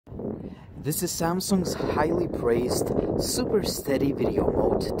This is Samsung's highly praised super steady video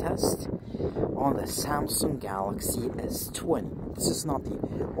mode test on the Samsung Galaxy S20. This is not the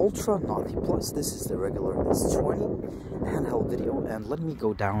Ultra, not the Plus, this is the regular S20 handheld video. And let me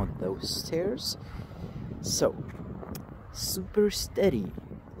go down those stairs. So, super steady.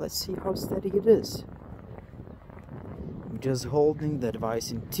 Let's see how steady it is. I'm just holding the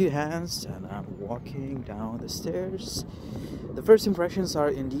device in two hands and I'm walking down the stairs. The first impressions are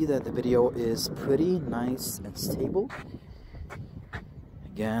indeed that the video is pretty nice and stable.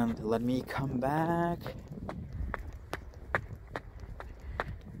 Again, let me come back.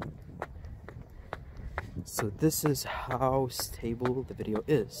 So this is how stable the video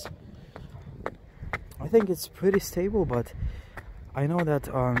is. I think it's pretty stable, but I know that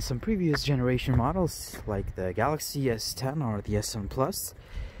on some previous generation models like the Galaxy S10 or the S7 Plus,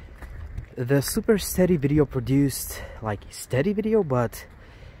 the super steady video produced like a steady video, but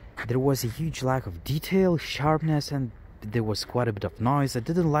there was a huge lack of detail, sharpness, and there was quite a bit of noise. I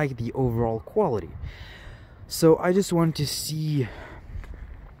didn't like the overall quality. So I just wanted to see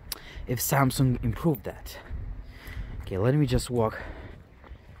if Samsung improved that. Okay, let me just walk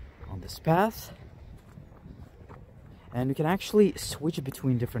on this path. And you can actually switch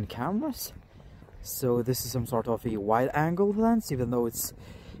between different cameras. So this is some sort of a wide angle lens, even though it's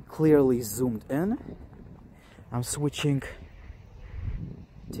clearly zoomed in. I'm switching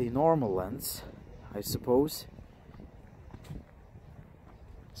to a normal lens, I suppose.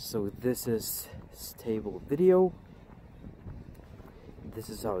 So this is stable video. This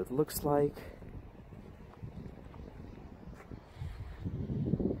is how it looks like.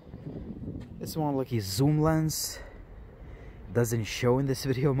 It's more like a zoom lens. Doesn't show in this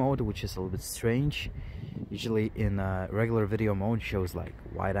video mode, which is a little bit strange. Usually in regular video mode shows like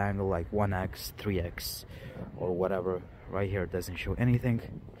wide angle, like 1x, 3x, or whatever. Right here it doesn't show anything.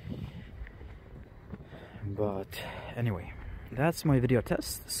 But anyway, that's my video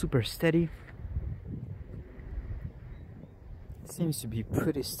test. Super steady. It seems to be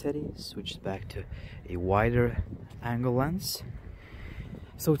pretty steady. Switched back to a wider angle lens.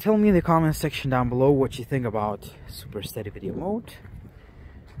 So tell me in the comment section down below what you think about super steady video mode.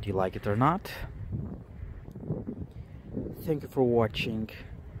 Do you like it or not? Thank you for watching,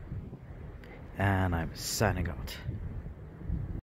 and I'm signing out.